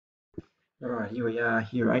Alright, here we are,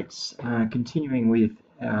 year 8, continuing with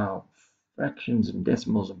our fractions and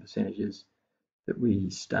decimals and percentages that we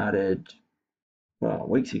started, well,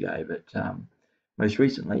 weeks ago, but most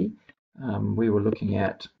recently we were looking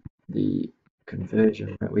at the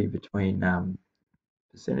conversion, weren't we, between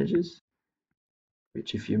percentages,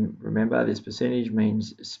 which, if you remember, this percentage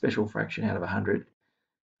means a special fraction out of 100,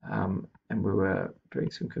 and we were doing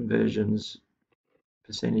some conversions,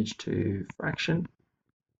 percentage to fraction,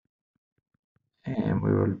 and we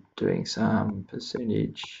were doing some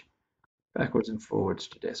percentage backwards and forwards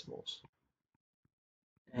to decimals.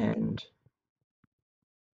 And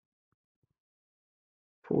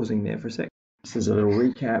pausing there for a sec. This is a little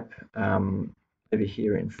recap. Over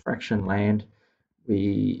here in fraction land,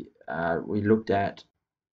 we looked at,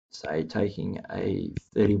 say, taking a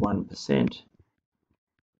 31%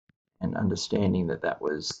 and understanding that that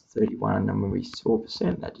was 31, and when we saw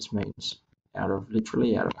percent, that just means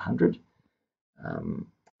literally out of 100.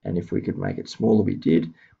 And if we could make it smaller, we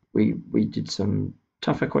did. We did some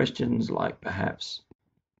tougher questions, like perhaps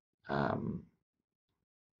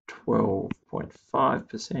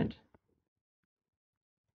 12.5%,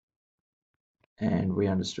 and we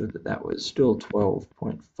understood that that was still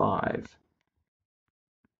 12.5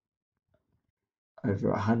 over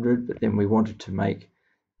 100, but then we wanted to make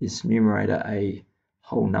this numerator a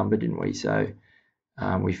whole number, didn't we? So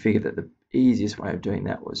we figured that the easiest way of doing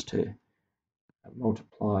that was to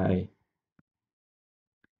multiply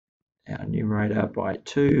our numerator by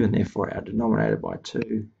 2, and therefore our denominator by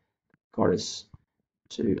 2, got us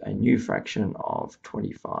to a new fraction of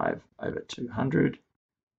 25 over 200,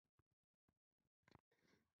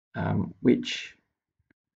 which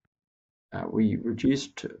we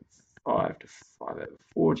reduced to 5 to 5 over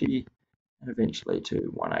 40, and eventually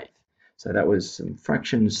to 1/8. So that was some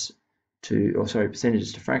fractions to, or sorry,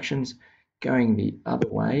 percentages to fractions, going the other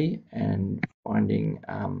way and finding,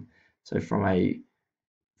 so from a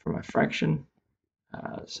fraction,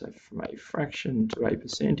 so from a fraction to a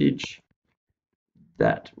percentage,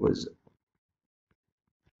 that was,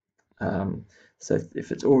 so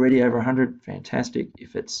if it's already over 100, fantastic.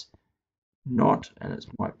 If it's not, and it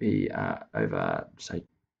might be over, say,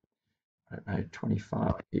 I don't know, 25,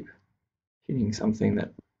 I keep hitting something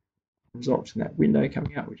that results in that window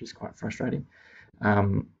coming up, which is quite frustrating,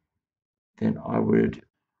 then I would,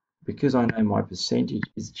 because I know my percentage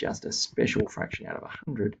is just a special fraction out of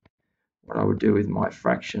 100, what I would do with my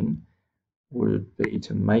fraction would be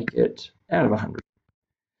to make it out of 100.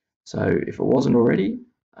 So if it wasn't already,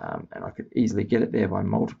 and I could easily get it there by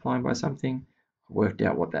multiplying by something, I worked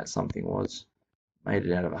out what that something was, made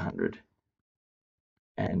it out of 100,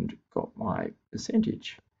 and got my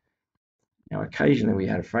percentage. Now, occasionally we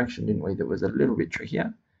had a fraction, didn't we, that was a little bit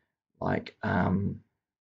trickier, like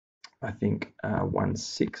I think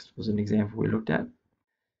 1/6 was an example we looked at,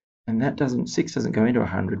 and that 6 doesn't go into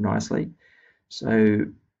 100 nicely. So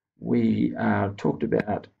we talked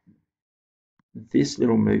about this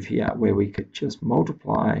little move here where we could just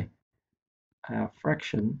multiply our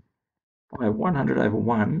fraction by 100 over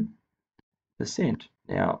 1%.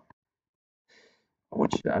 Now, I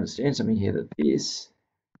want you to understand something here, that this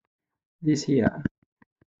here,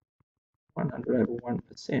 100 over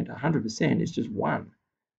 1%, 100% is just 1.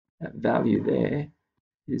 That value there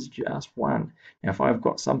is just 1. Now, if I've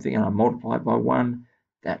got something and I multiply it by 1,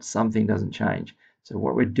 that something doesn't change. So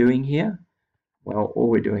what we're doing here, well, all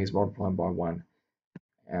we're doing is multiplying by 1.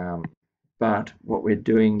 But what we're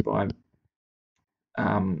doing by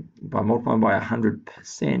multiplying by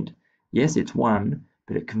 100%, yes, it's 1,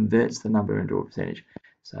 but it converts the number into a percentage.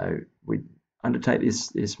 So we undertake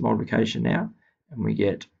this multiplication now, and we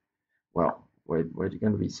get, well, we're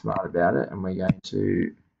going to be smart about it, and we're going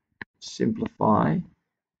to simplify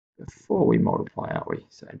before we multiply, aren't we?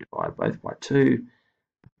 So divide both by 2,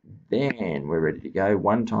 then we're ready to go.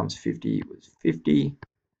 1 times 50 was 50,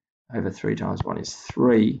 over 3 times 1 is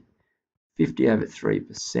 3, 50 over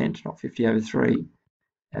 3%, not 50 over 3,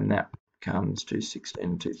 and that comes to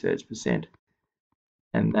 16 2/3%.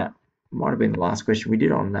 And that might have been the last question we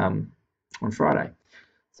did on Friday.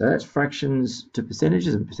 So that's fractions to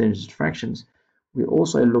percentages and percentages to fractions. We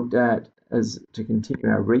also looked at, as to continue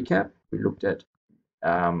our recap, we looked at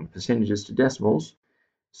percentages to decimals.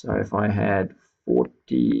 So if I had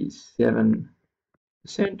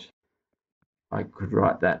 47%, I could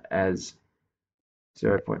write that as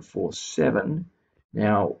 0.47.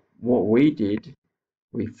 Now, what we did,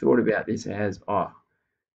 we thought about this as,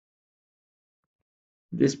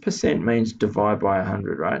 this percent means divide by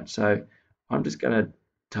 100, right? So I'm just going to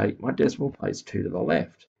take my decimal place 2 to the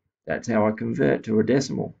left. That's how I convert to a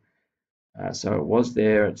decimal. So it was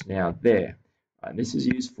there, it's now there. And this is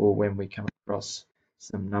useful when we come across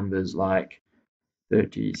some numbers like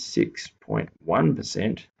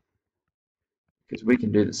 36.1%, because we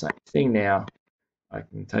can do the same thing now. I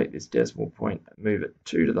can take this decimal point and move it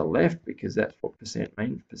 2 to the left, because that's what percent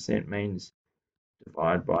means. Percent means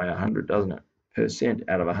divide by 100, doesn't it? Percent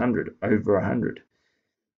out of 100 over 100.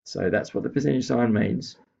 So that's what the percentage sign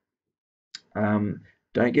means.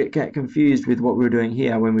 Don't get confused with what we were doing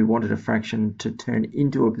here when we wanted a fraction to turn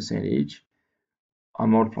into a percentage. I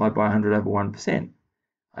multiplied by 100 over 1%.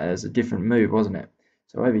 That's a different move, wasn't it?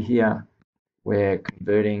 So over here, we're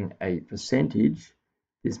converting a percentage.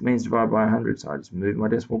 This means divide by 100, so I just move my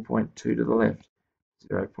decimal point 2 to the left.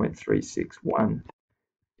 0.361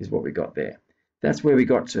 is what we got there. That's where we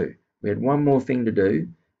got to. We had one more thing to do,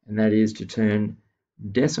 and that is to turn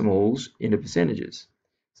decimals into percentages.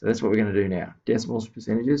 So that's what we're going to do now. Decimals,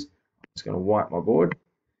 percentages. I'm just going to wipe my board,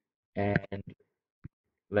 and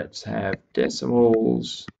let's have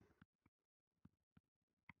decimals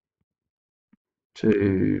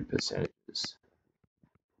to percentages.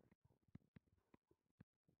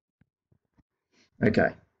 Okay,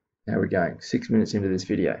 now we're going 6 minutes into this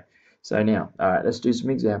video. So now, all right, let's do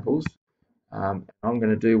some examples. I'm going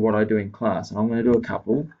to do what I do in class, and I'm going to do a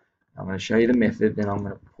couple. I'm going to show you the method, then I'm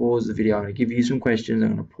going to pause the video. I'm going to give you some questions.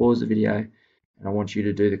 I'm going to pause the video, and I want you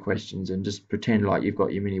to do the questions and just pretend like you've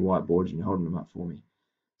got your mini whiteboards and you're holding them up for me.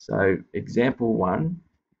 So example one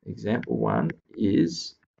is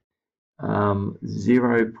 0.36.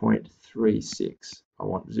 I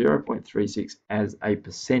want 0.36 as a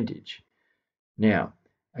percentage. Now,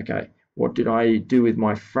 okay, what did I do with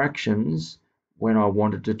my fractions when I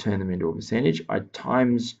wanted to turn them into a percentage? I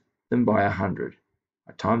times them by 100.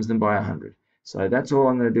 I times them by 100. So that's all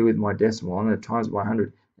I'm going to do with my decimal. I'm going to times by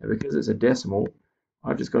 100. Now, because it's a decimal,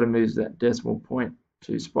 I've just got to move that decimal point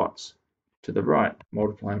 2 spots to the right,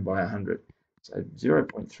 multiplying by 100. So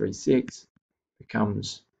 0.36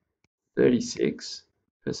 becomes 36%.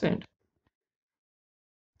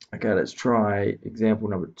 Okay, let's try example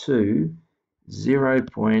number 2,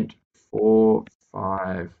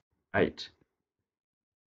 0.458.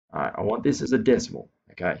 All right, I want this as a decimal.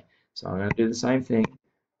 Okay, so I'm going to do the same thing.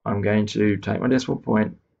 I'm going to take my decimal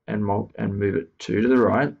point and move it 2 to the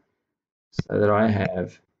right, so that I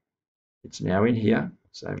have, it's now in here.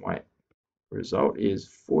 So my result is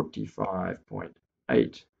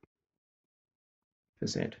 45.8%.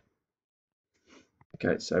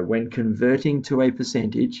 Okay, so when converting to a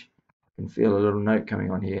percentage, I can feel a little note coming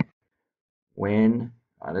on here. When,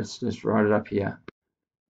 let's just write it up here.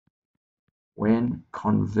 When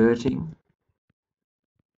converting,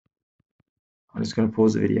 I'm just going to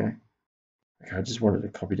pause the video. Okay, I just wanted to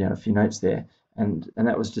copy down a few notes there. And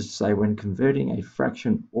that was just to say, when converting a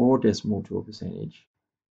fraction or decimal to a percentage,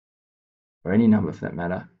 or any number for that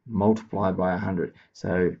matter, multiply by 100.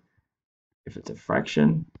 So if it's a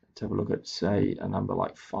fraction, let's have a look at, say, a number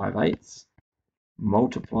like 5/8,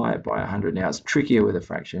 multiply it by 100. Now, it's trickier with a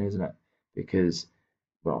fraction, isn't it? Because,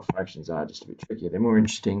 well, fractions are just a bit trickier. They're more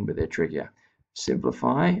interesting, but they're trickier.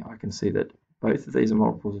 Simplify, I can see that both of these are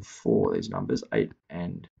multiples of 4, these numbers, 8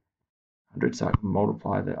 and 100. So I can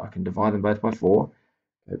multiply that, I can divide them both by 4.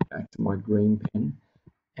 Go back to my green pen,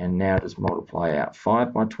 and now just multiply out.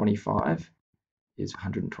 5 by 25 is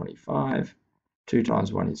 125. 2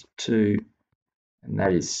 times 1 is 2, and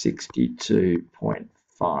that is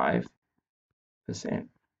 62.5%.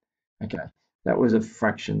 Okay, that was a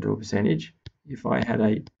fraction to a percentage. If I had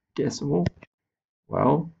a decimal,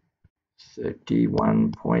 well,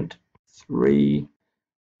 31.3,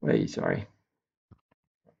 wait, sorry.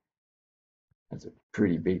 That's a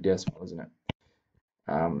pretty big decimal, isn't it?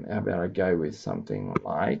 How about I go with something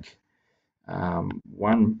like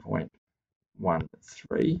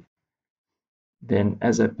 1.13. Then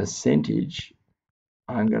as a percentage,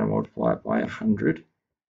 I'm going to multiply it by 100.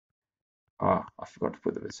 Oh, I forgot to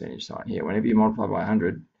put the percentage sign here. Whenever you multiply by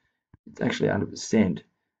 100, it's actually 100%.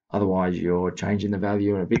 Otherwise, you're changing the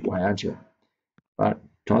value in a big way, aren't you? But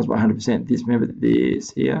times by 100%, remember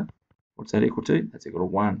this here, what's that equal to? That's equal to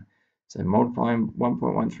 1. So multiplying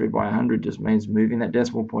 1.13 by 100 just means moving that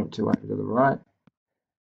decimal point 2 over to the right.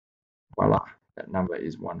 Voila, that number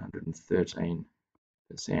is 113%.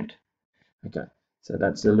 Okay, so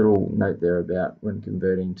that's a little note there about when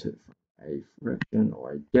converting to a fraction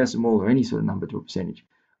or a decimal or any sort of number to a percentage.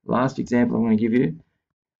 Last example I'm going to give you,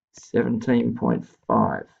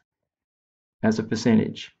 17.5 as a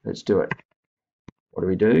percentage. Let's do it. What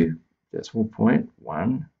do? Decimal point,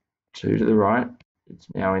 1, 2 to the right. It's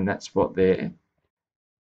now in that spot there.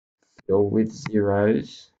 Fill with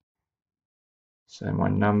zeros. So my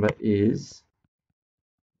number is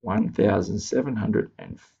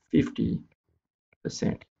 1,750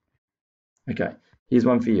 Okay, here's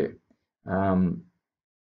one for you.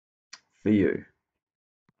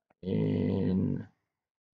 In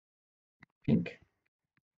pink.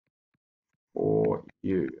 For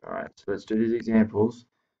you. All right, so let's do these examples.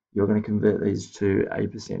 You're going to convert these to a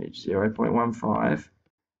percentage, 0.15.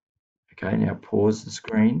 Okay, now pause the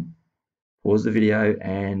screen, pause the video,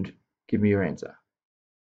 and give me your answer.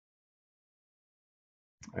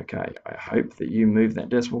 Okay, I hope that you moved that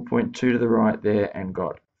decimal point 2 to the right there and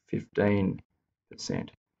got 15%.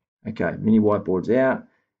 Okay, mini whiteboard's out.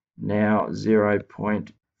 Now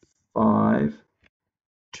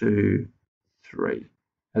 0.523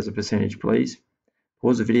 as a percentage, please.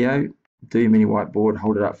 Pause the video, do your mini whiteboard,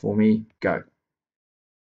 hold it up for me, go.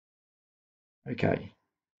 Okay,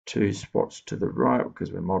 2 spots to the right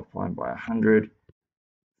because we're multiplying by 100,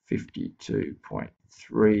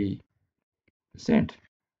 52.3%.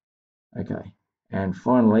 Okay, and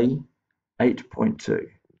finally 8.2.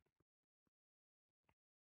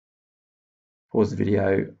 Pause the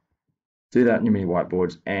video, do that in your mini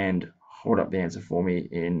whiteboards, and hold up the answer for me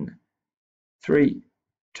in 3,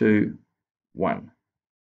 2, 1.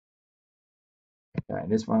 Okay,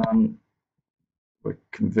 this one we're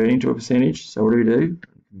converting to a percentage. So what do?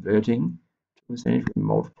 Converting to a percentage, we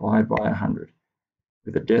multiply by 100.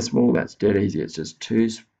 With a decimal, that's dead easy. It's just two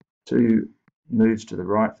moves to the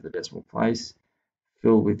right for the decimal place,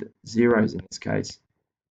 filled with zeros in this case.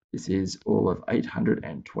 This is all of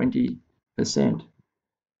 820%.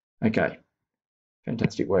 Okay,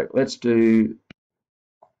 fantastic work. Let's do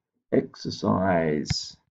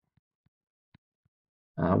exercise.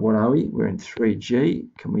 What are we? We're in 3G.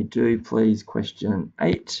 Can we do, please, question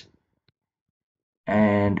 8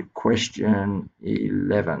 and question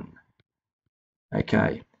 11?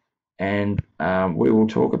 Okay, and we will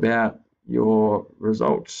talk about your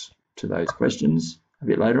results to those questions a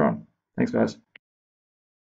bit later on. Thanks, guys.